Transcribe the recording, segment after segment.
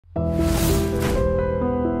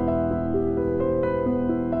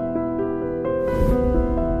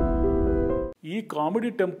Comedy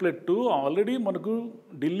template already మనకు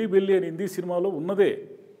Delhi belly అని హిందీ సినిమాలో ఉన్నదే.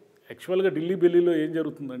 యాక్చువల్గా ఢిల్లీ బెల్లిలో ఏం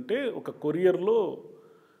జరుగుతుందంటే ఒక కొరియర్లో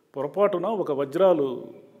పొరపాటున ఒక వజ్రాలు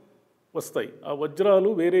వస్తాయి. ఆ వజ్రాలు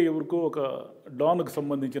వేరే ఎవరికో ఒక డాన్కు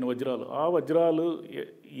సంబంధించిన వజ్రాలు. ఆ వజ్రాలు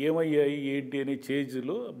ఏమయ్యాయి ఏంటి అనే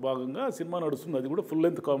చేజ్లో భాగంగా సినిమా నడుస్తుంది. అది కూడా ఫుల్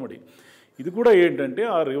లెంత్ కామెడీ. ఇది కూడా ఏంటంటే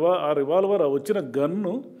ఆ రివాల్వర్ వచ్చిన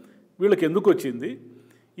గన్ను వీళ్ళకి ఎందుకు వచ్చింది,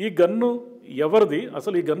 ఈ గన్ను ఎవరిది,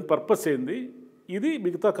 అసలు ఈ గన్ పర్పస్ ఏంది, ఇది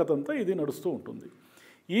మిగతా కథ అంతా ఇది నడుస్తూ ఉంటుంది.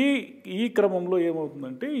 ఈ క్రమంలో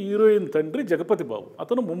ఏమవుతుందంటే హీరోయిన్ తండ్రి జగపతి బాబు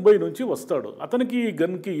అతను ముంబై నుంచి వస్తాడు. అతనికి ఈ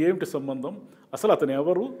గన్కి ఏమిటి సంబంధం, అసలు అతను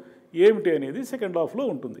ఎవరు ఏమిటి అనేది సెకండ్ హాఫ్లో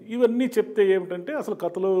ఉంటుంది. ఇవన్నీ చెప్తే ఏమిటంటే అసలు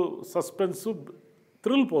కథలో సస్పెన్స్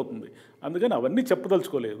థ్రిల్ పోతుంది. అందుకని అవన్నీ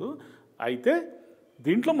చెప్పదలుచుకోలేదు. అయితే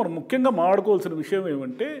దీంట్లో మనం ముఖ్యంగా మాట్లాడుకోవాల్సిన విషయం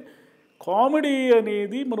ఏమంటే కామెడీ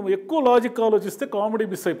అనేది మనం ఎక్కువ లాజిక్ ఆలోచిస్తే కామెడీ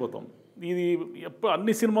మిస్ అయిపోతాం. ఇది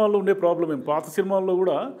అన్ని సినిమాల్లో ఉండే ప్రాబ్లం. పాత సినిమాల్లో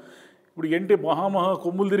కూడా ఇప్పుడు మహా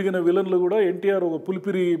కొమ్ములు తిరిగిన విలన్లు కూడా ఎన్టీఆర్ ఒక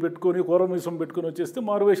పులిపిరి పెట్టుకొని కోరమీసం పెట్టుకొని వచ్చేస్తే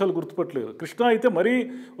మారువేషాలు గుర్తుపట్టలేరు. కృష్ణ అయితే మరీ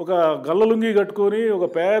ఒక గల్లలుంగి కట్టుకొని ఒక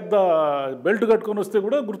పెద్ద బెల్ట్ కట్టుకొని వస్తే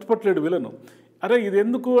కూడా గుర్తుపట్టలేడు విలను. అరే ఇది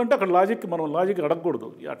ఎందుకు అంటే అక్కడ మనం లాజిక్ అడగకూడదు.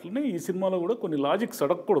 అట్లనే ఈ సినిమాలో కూడా కొన్ని లాజిక్స్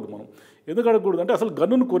అడగకూడదు. మనం ఎందుకు అడగకూడదు అంటే అసలు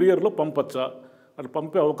గన్నును కొరియర్లో పంపచ్చా, అటు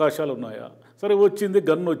పంపే అవకాశాలు ఉన్నాయా, సరే వచ్చింది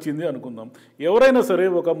గన్ను వచ్చింది అనుకుందాం. ఎవరైనా సరే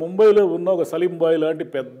ఒక ముంబైలో ఉన్న ఒక సలీం బాయ్ లాంటి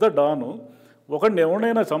పెద్ద డాను ఒకడిని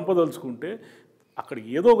ఎవరైనా చంపదలుచుకుంటే అక్కడ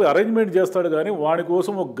ఏదో ఒక అరేంజ్మెంట్ చేస్తాడు. కానీ వాడి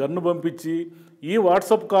కోసం ఒక గన్ను పంపించి ఈ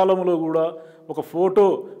వాట్సాప్ కాలంలో కూడా ఒక ఫోటో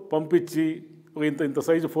పంపించి ఇంత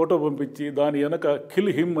సైజు ఫోటో పంపించి దాని వెనక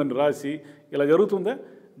కిల్ హిమ్ అని రాసి ఇలా జరుగుతుందా?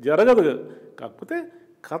 జరగదు. కాకపోతే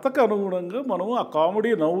కథకు అనుగుణంగా మనం ఆ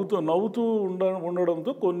కామెడీ నవ్వుతూ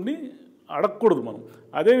ఉండడంతో కొన్ని అడగకూడదు మనం.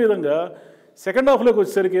 అదేవిధంగా సెకండ్ హాఫ్లోకి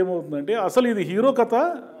వచ్చేసరికి ఏమవుతుందంటే అసలు ఇది హీరో కథ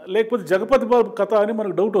లేకపోతే జగపతి బాబు కథ అని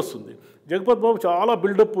మనకు డౌట్ వస్తుంది. జగపతి బాబు చాలా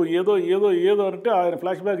బిల్డప్ ఏదో ఏదో ఏదో అంటే ఆయన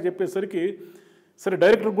ఫ్లాష్ బ్యాక్ చెప్పేసరికి సరే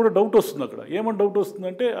డైరెక్టర్కి కూడా డౌట్ వస్తుంది. అక్కడ ఏమని డౌట్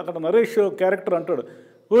వస్తుందంటే అక్కడ నరేష్ క్యారెక్టర్ అంటాడు,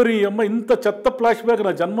 ఓరి అమ్మ ఇంత చెత్త ఫ్లాష్ బ్యాక్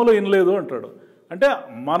నా జన్మలో వినలేదు అంటాడు. అంటే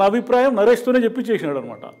మన అభిప్రాయం నరేష్తోనే చేసినాడు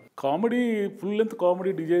అనమాట. Comedy full length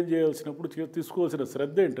comedy design చేయాల్సినప్పుడు తీసుకోవాల్సిన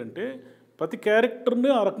శ్రద్ధ ఏంటంటే ప్రతి క్యారెక్టర్ని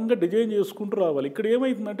ఆ రకంగా డిజైన్ చేసుకుంటూ రావాలి. ఇక్కడ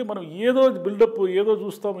ఏమవుతుందంటే మనం ఏదో బిల్డప్ ఏదో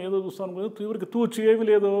చూస్తాం అనుకుని తీవ్రకి తూచి ఏమీ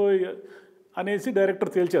లేదో అనేసి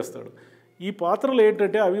డైరెక్టర్ తేల్చేస్తాడు. ఈ పాత్రలు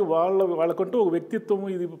ఏంటంటే అవి వాళ్ళకంటూ ఒక వ్యక్తిత్వం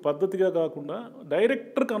ఇది పద్ధతిగా కాకుండా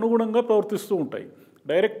డైరెక్టర్కి అనుగుణంగా ప్రవర్తిస్తూ ఉంటాయి.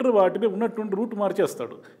 డైరెక్టర్ వాటిని ఉన్నటువంటి రూట్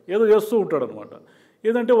మార్చేస్తాడు, ఏదో చేస్తూ ఉంటాడు అనమాట.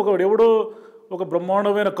 ఏదంటే ఎవడో ఒక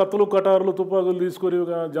బ్రహ్మాండమైన కత్తులు కటారులు తుపాకులు తీసుకొని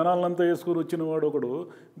జనాలంతా వేసుకొని వచ్చిన వాడు ఒకడు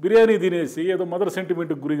బిర్యానీ తినేసి ఏదో మదర్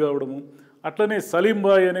సెంటిమెంట్కి గురి కావడము. అట్లనే సలీం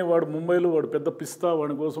బాయ్ అనే వాడు ముంబైలో వాడు పెద్ద పిస్తా,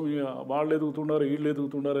 వాడి కోసం వాళ్ళు ఎదుగుతున్నారు వీళ్ళు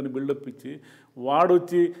ఎదుగుతున్నారు అని బిల్డప్ ఇచ్చి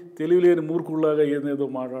వాడొచ్చి తెలివిలేని మూర్ఖుల్లాగా ఏదేదో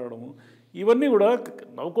మాట్లాడము. ఇవన్నీ కూడా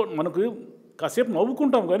మనకు కాసేపు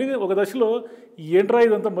నవ్వుకుంటాం కానీ ఒక దశలో ఏంట్రా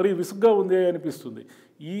ఇదంతా మరీ విసుగ్గా ఉంది అనిపిస్తుంది.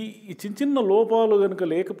 ఈ చిన్న లోపాలు కనుక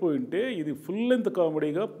లేకపోయింటే ఇది ఫుల్ లెంత్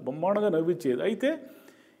కామెడీగా బ్రహ్మాండంగా నవ్వించేది. అయితే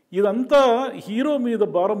ఇదంతా హీరో మీద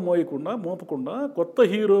భారం మోపకుండా కొత్త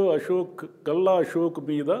హీరో గల్లా అశోక్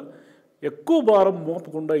మీద ఎక్కువ భారం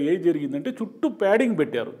మోపకుండా ఏం జరిగిందంటే చుట్టూ ప్యాడింగ్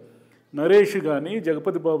పెట్టారు. నరేష్ కానీ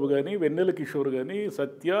జగపతి బాబు కానీ వెన్నెల కిషోర్ కానీ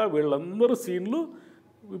సత్య వీళ్ళందరూ సీన్లు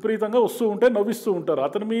విపరీతంగా వస్తూ ఉంటాయి, నవ్విస్తూ ఉంటారు.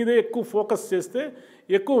 అతని మీదే ఎక్కువ ఫోకస్ చేస్తే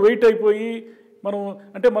ఎక్కువ వెయిట్ అయిపోయి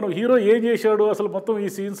మనం హీరో ఏం చేశాడు అసలు మొత్తం ఈ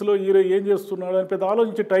సీన్స్లో హీరో ఏం చేస్తున్నాడు అని పెద్ద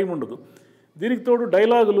ఆలోచించే టైం ఉండదు. దీనికి తోడు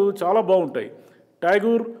డైలాగులు చాలా బాగుంటాయి.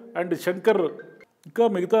 ఠాగూర్ అండ్ శంకర్ ఇంకా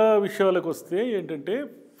మిగతా విషయాలకు వస్తే ఏంటంటే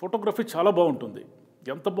ఫోటోగ్రఫీ చాలా బాగుంటుంది.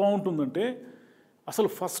 ఎంత బాగుంటుందంటే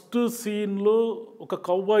అసలు ఫస్ట్ సీన్లో ఒక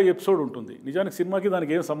కౌబాయ్ ఎపిసోడ్ ఉంటుంది. నిజానికి సినిమాకి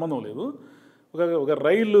దానికి ఏం సంబంధం లేదు. ఒక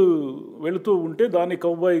రైలు వెళుతూ ఉంటే దాన్ని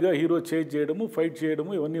కౌబాయ్గా హీరో చేజ్ చేయడము ఫైట్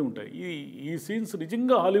చేయడము ఇవన్నీ ఉంటాయి. ఈ సీన్స్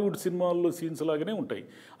నిజంగా హాలీవుడ్ సినిమాల్లో సీన్స్ లాగానే ఉంటాయి.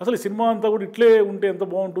 అసలు సినిమా అంతా కూడా ఇట్లే ఉంటే ఎంత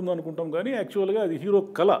బాగుంటుందో అనుకుంటాం కానీ యాక్చువల్గా అది హీరో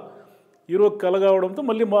కళ కావడంతో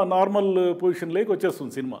మళ్ళీ మా నార్మల్ పొజిషన్లోకి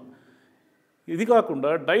వచ్చేస్తుంది సినిమా. ఇది కాకుండా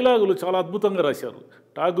డైలాగులు చాలా అద్భుతంగా రాశారు.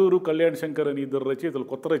 ఠాగూరు కళ్యాణ్ శంకర్ అని ఇద్దరు రచయితలు,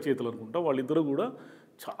 కొత్త రచయితలు అనుకుంటా, వాళ్ళిద్దరూ కూడా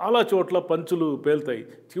చాలా చోట్ల పంచులు పేలుతాయి.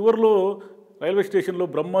 చివరిలో రైల్వే స్టేషన్లో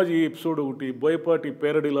బ్రహ్మాజీ ఎపిసోడ్ ఒకటి బోయపాటి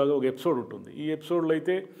పేరడీలాగా ఒక ఎపిసోడ్ ఉంటుంది. ఈ ఎపిసోడ్లో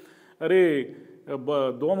అయితే అరే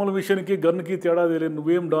దోమల మిషన్కి గన్కి తేడా తెలియదు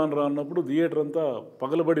నువ్వేం డాన్ రా అన్నప్పుడు థియేటర్ అంతా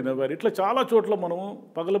పగలబడి నవ్వారు. ఇట్లా చాలా చోట్ల మనము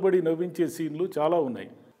పగలబడి నవ్వించే సీన్లు చాలా ఉన్నాయి.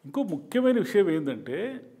 ఇంకో ముఖ్యమైన విషయం ఏంటంటే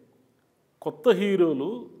కొత్త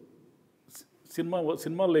హీరోలు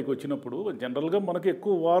సినిమాల్లోకి వచ్చినప్పుడు జనరల్గా మనకి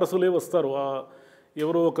ఎక్కువ వారసులే వస్తారు.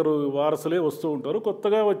 ఎవరో ఒకరు వారసులే వస్తూ ఉంటారు,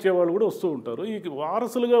 కొత్తగా వచ్చేవాళ్ళు కూడా వస్తూ ఉంటారు. ఈ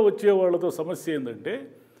వారసులుగా వచ్చే వాళ్ళతో సమస్య ఏంటంటే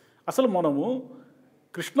అసలు మనము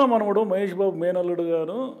కృష్ణ మనవడు మహేష్ బాబు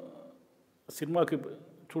మేనల్లుడుగాను సినిమాకి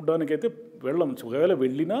చూడ్డానికైతే వెళ్ళం. ఒకవేళ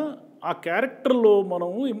వెళ్ళినా ఆ క్యారెక్టర్లో మనం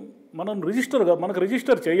మనకు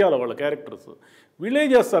రిజిస్టర్ చేయాలి వాళ్ళ క్యారెక్టర్స్. వీళ్ళేం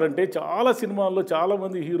చేస్తారంటే చాలా సినిమాల్లో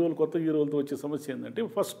చాలామంది హీరోలు కొత్త హీరోలతో వచ్చే సమస్య ఏంటంటే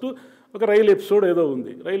ఫస్ట్ ఒక రైలు ఎపిసోడ్ ఏదో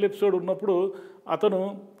ఉంది. రైలు ఎపిసోడ్ ఉన్నప్పుడు అతను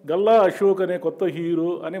గల్లా అశోక్ అనే కొత్త హీరో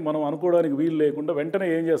అని మనం అనుకోవడానికి వీలు లేకుండా వెంటనే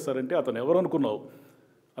ఏం చేస్తారంటే అతను ఎవరనుకున్నావు,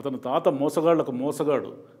 అతను తాత మోసగాళ్ళకు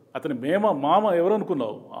మోసగాడు, అతని మామ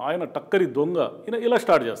ఎవరనుకున్నావు, ఆయన టక్కరి దొంగ, ఇలా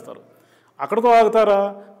స్టార్ట్ చేస్తారు. అక్కడతో ఆగుతారా?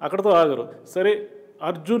 అక్కడతో ఆగరు. సరే,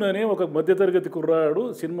 అర్జున్ అనే ఒక మధ్యతరగతి కుర్రాడు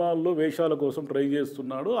సినిమాల్లో వేషాల కోసం ట్రై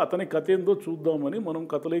చేస్తున్నాడు, అతని కథ ఏందో చూద్దామని మనం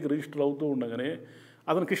కథలోకి రిజిస్టర్ అవుతూ ఉండగానే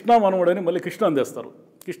అతను కృష్ణ మనవడని మళ్ళీ కృష్ణాని తెస్తారు.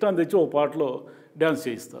 కృష్ణాని తెచ్చి ఒక పాటలో డ్యాన్స్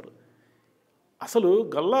చేయిస్తారు. అసలు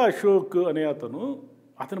గల్లా అశోక్ అనే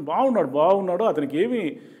అతను బాగున్నాడు, అతనికి ఏమీ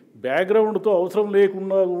బ్యాక్గ్రౌండ్తో అవసరం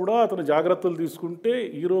లేకుండా కూడా అతను జాగ్రత్తలు తీసుకుంటే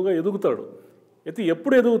హీరోగా ఎదుగుతాడు. అయితే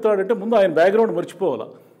ఎప్పుడు ఎదుగుతాడంటే ముందు ఆయన బ్యాక్గ్రౌండ్ మర్చిపోవాలి.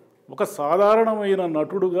 ఒక సాధారణమైన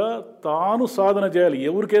నటుడుగా తాను సాధన చేయాలి.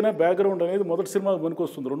 ఎవరికైనా బ్యాక్గ్రౌండ్ అనేది మొదటి సినిమాకి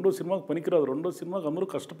పనికొస్తుంది, రెండో సినిమాకి పనికిరాదు. రెండో సినిమాకి అందరూ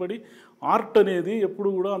కష్టపడి ఆర్ట్ అనేది ఎప్పుడు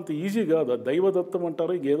కూడా అంత ఈజీ కాదు. దైవదత్తం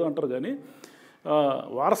అంటారు, ఏదో అంటారు, కానీ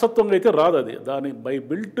వారసత్వంగా అయితే రాదు. అది దాని బై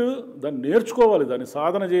బిల్ట్, దాన్ని నేర్చుకోవాలి, దాన్ని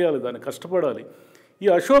సాధన చేయాలి, దాన్ని కష్టపడాలి. ఈ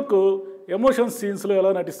అశోక్ ఎమోషన్స్ సీన్స్లో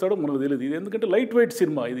ఎలా నటిస్తాడో మనకు తెలియదు. ఇది ఎందుకంటే లైట్ వెయిట్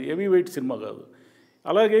సినిమా, ఇది హెవీ వెయిట్ సినిమా కాదు.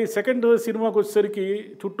 అలాగే సెకండ్ సినిమాకి వచ్చేసరికి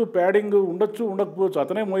చుట్టూ ప్యాడింగ్ ఉండొచ్చు, ఉండకపోవచ్చు,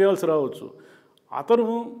 అతనే మోయాల్సి రావచ్చు. అతను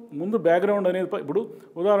ముందు బ్యాక్గ్రౌండ్ అనేది ఇప్పుడు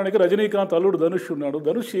ఉదాహరణకి రజనీకాంత్ అల్లుడు ధనుష్ ఉన్నాడు.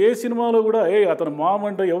 ధనుష్ ఏ సినిమాలో కూడా అతను మామ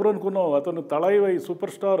అంటే ఎవరు అనుకున్నావు, అతను తళాయి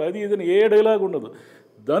సూపర్ స్టార్ అది ఇదని ఏ డైలాగ్ ఉండదు.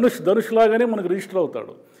 ధనుష్ లాగానే మనకు రిజిస్టర్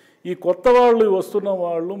అవుతాడు. ఈ కొత్త వాళ్ళు వస్తున్న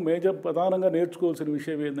వాళ్ళు ప్రధానంగా నేర్చుకోవాల్సిన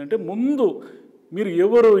విషయం ఏంటంటే ముందు మీరు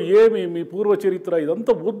ఎవరు, ఏమి, మీ పూర్వ చరిత్ర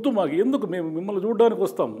ఇదంతా వద్దు మాకు. ఎందుకు? మేము మిమ్మల్ని చూడడానికి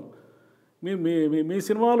వస్తాము. మీ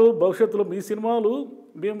సినిమాలు భవిష్యత్తులో మీ సినిమాలు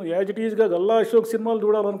మేము యాజ్ ఇట్ ఈజ్గా గల్లా అశోక్ సినిమాలు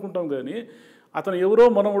చూడాలనుకుంటాం, కానీ అతను ఎవరో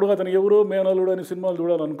మనవుడు, అతను ఎవరో మేనలుడు అనే సినిమాలు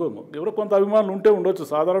చూడాలనుకోము. ఎవరో కొంత అభిమానులు ఉంటే ఉండొచ్చు,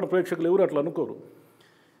 సాధారణ ప్రేక్షకులు ఎవరు అట్లా అనుకోరు.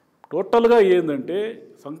 టోటల్గా ఏంటంటే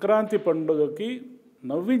సంక్రాంతి పండుగకి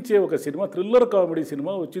నవ్వించే ఒక సినిమా, థ్రిల్లర్ కామెడీ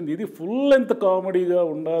సినిమా వచ్చింది. ఇది ఫుల్ లెంత్ కామెడీగా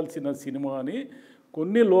ఉండాల్సిన సినిమా అని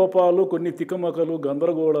కొన్ని లోపాలు, కొన్ని తికమకలు,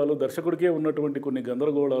 గందరగోళాలు, దర్శకుడికే ఉన్నటువంటి కొన్ని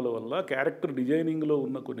గందరగోళాల వల్ల, క్యారెక్టర్ డిజైనింగ్లో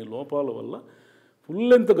ఉన్న కొన్ని లోపాల వల్ల ఫుల్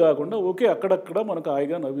లెంత్ కాకుండా అక్కడక్కడ మనకు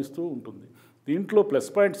హాయిగా నవ్విస్తూ ఉంటుంది. దీంట్లో ప్లస్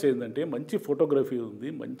పాయింట్స్ ఏంటంటే మంచి ఫోటోగ్రఫీ ఉంది,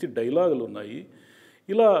 మంచి డైలాగులు ఉన్నాయి,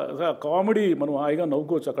 ఇలా కామెడీ మనం హాయిగా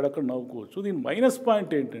నవ్వుకోవచ్చు, అక్కడక్కడ నవ్వుకోవచ్చు. దీని మైనస్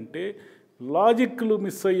పాయింట్ ఏంటంటే లాజిక్లు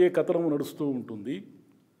మిస్ అయ్యే కథనం నడుస్తూ ఉంటుంది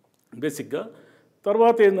బేసిక్గా.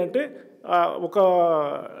 తర్వాత ఏంటంటే ఒక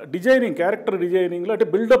డిజైనింగ్, క్యారెక్టర్ డిజైనింగ్లో అంటే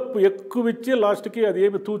బిల్డప్ ఎక్కువ ఇచ్చి లాస్ట్కి అది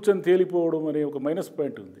ఏమి తూచని తేలిపోవడం అనే ఒక మైనస్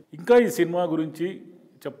పాయింట్ ఉంది. ఇంకా ఈ సినిమా గురించి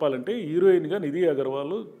చెప్పాలంటే హీరోయిన్గా నిధి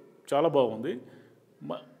అగర్వాల్ చాలా బాగుంది.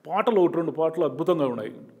 పాటలు 1-2 పాటలు అద్భుతంగా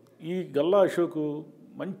ఉన్నాయి. ఈ గల్లా అశోక్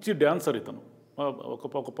మంచి డ్యాన్సర్, ఇతను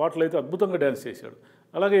ఒక పాటలు అయితే అద్భుతంగా డ్యాన్స్ చేశాడు.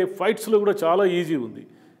 అలాగే ఫైట్స్లో కూడా చాలా ఈజీ ఉంది.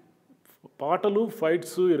 పాటలు,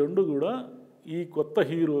 ఫైట్స్ ఈ రెండు కూడా ఈ కొత్త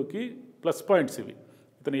హీరోకి ప్లస్ పాయింట్స్ ఇవి.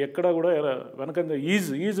 ఇతను ఎక్కడా కూడా వెనకంగా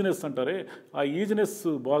ఈజినెస్ అంటారే, ఆ ఈజినెస్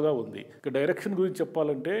బాగా ఉంది. ఇక డైరెక్షన్ గురించి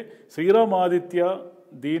చెప్పాలంటే శ్రీరామ్ ఆదిత్య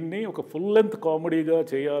దీన్ని ఒక ఫుల్ లెంత్ కామెడీగా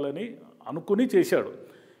చేయాలని అనుకుని చేశాడు.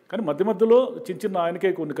 కానీ మధ్యలో చిన్న ఆయనకే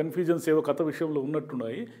కొన్ని కన్ఫ్యూజన్స్ ఏవో కథ విషయంలో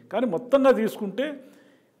ఉన్నట్టున్నాయి. కానీ మొత్తంగా తీసుకుంటే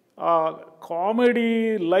ఆ కామెడీ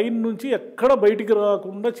లైన్ నుంచి ఎక్కడ బయటికి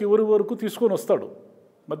రాకుండా చివరి వరకు తీసుకొని వస్తాడు.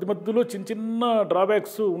 మధ్యలో చిన్న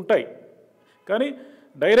డ్రాబ్యాక్స్ ఉంటాయి, కానీ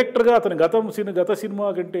డైరెక్టర్గా అతని గత సినిమా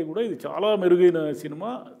కంటే కూడా ఇది చాలా మెరుగైన సినిమా.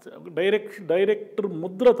 డైరెక్టర్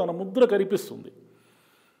తన ముద్ర కనిపిస్తుంది.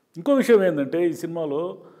 ఇంకో విషయం ఏంటంటే ఈ సినిమాలో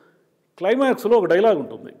క్లైమాక్స్లో ఒక డైలాగ్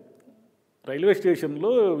ఉంటుంది. రైల్వే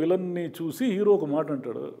స్టేషన్లో విలన్ని చూసి హీరో ఒక మాట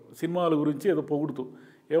అంటాడు, సినిమాల గురించి ఏదో పొగుడుతూ.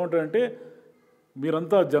 ఏమంటాడంటే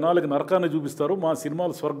మీరంతా జనాలకి నరకాన్ని చూపిస్తారు, మా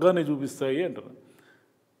సినిమాలు స్వర్గాన్ని చూపిస్తాయి అంటారు.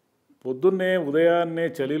 పొద్దున్నే ఉదయాన్నే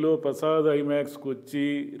చలిలో ప్రసాద్ ఐమాక్స్కి వచ్చి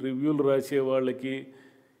రివ్యూలు రాసే వాళ్ళకి,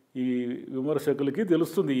 ఈ విమర్శకులకి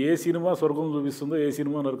తెలుస్తుంది ఏ సినిమా స్వర్గం చూపిస్తుందో, ఏ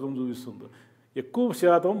సినిమా నరకం చూపిస్తుందో. ఎక్కువ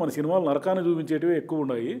శాతం మన సినిమాలు నరకాన్ని చూపించేటివి ఎక్కువ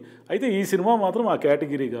ఉన్నాయి. అయితే ఈ సినిమా మాత్రం ఆ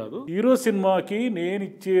కేటగిరీ కాదు. హీరో సినిమాకి నేను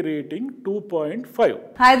ఇచ్చే rating 2.5.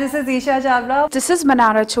 Hi, this is Isha Chavla. This is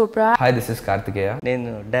Manara Chopra. Hi, this is Kartikeya.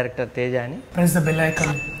 నేను director తేజాని. Press the bell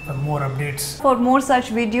icon for more updates. For more such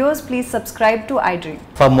videos, please subscribe to iDream.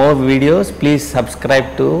 For more videos, please subscribe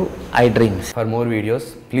to iDream. For more videos,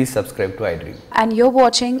 please subscribe to iDream. And you're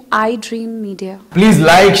watching iDream Media. Please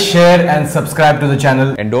like, share and subscribe to the channel.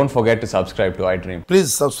 And don't forget to subscribe to iDream. Please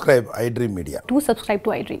subscribe iDream Media. Do subscribe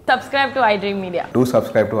to iDream. Subscribe to iDream Media. Do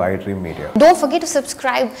subscribe to iDream Media. Don't forget to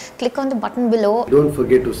subscribe. Click on the button below. Don't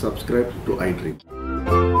forget to subscribe to iDream.